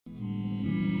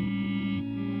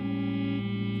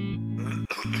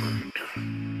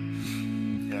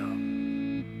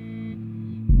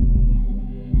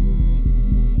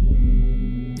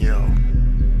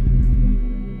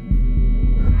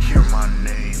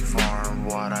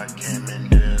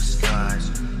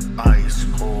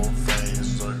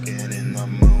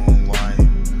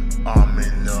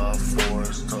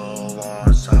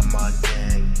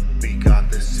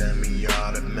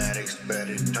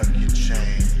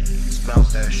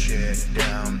head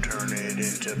down, turn it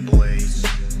into blaze.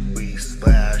 We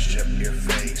slash up your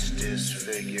face,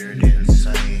 disfigured,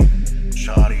 insane.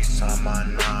 Shawty's on my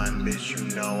 9, bitch,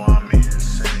 you know I'm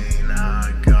insane.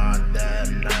 I got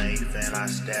that knife and I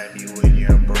stab you in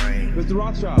your brain. Mr.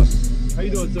 Rothschild, how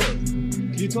you doing, sir?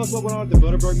 Can you tell us what went on at the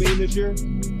Bilderberg meeting this year?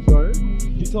 Sorry?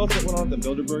 Can you tell us what went on at the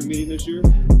Bilderberg meeting this year?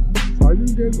 I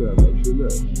didn't get that, actually, no.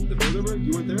 The Bilderberg?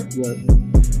 You weren't there? No.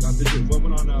 What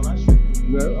went on last year?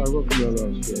 No, I wasn't there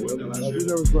last year. I think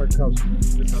that was my cousin.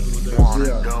 Your cousin was there? Wanna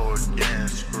go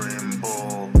against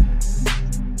Grimbolde,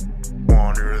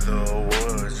 wander the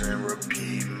woods and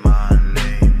repeat my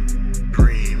name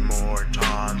 3 more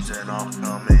times and I'll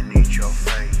come and eat your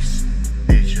face.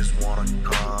 Bitches wanna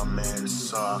come and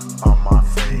suck on my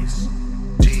face.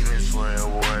 Demons lay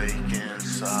awake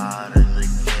inside of the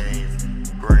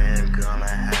cave. Grim gonna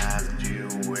have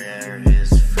to wear his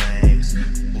fangs.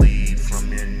 Bleed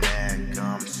from your neck,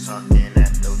 I'm sucking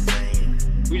at the vein.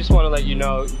 We just want to let you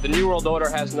know the New World Order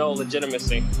has no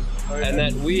legitimacy, and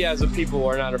that we as a people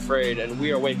are not afraid, and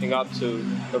we are waking up to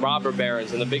the robber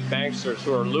barons and the big banksters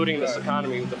who are looting this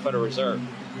economy with the Federal Reserve.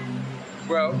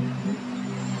 Well,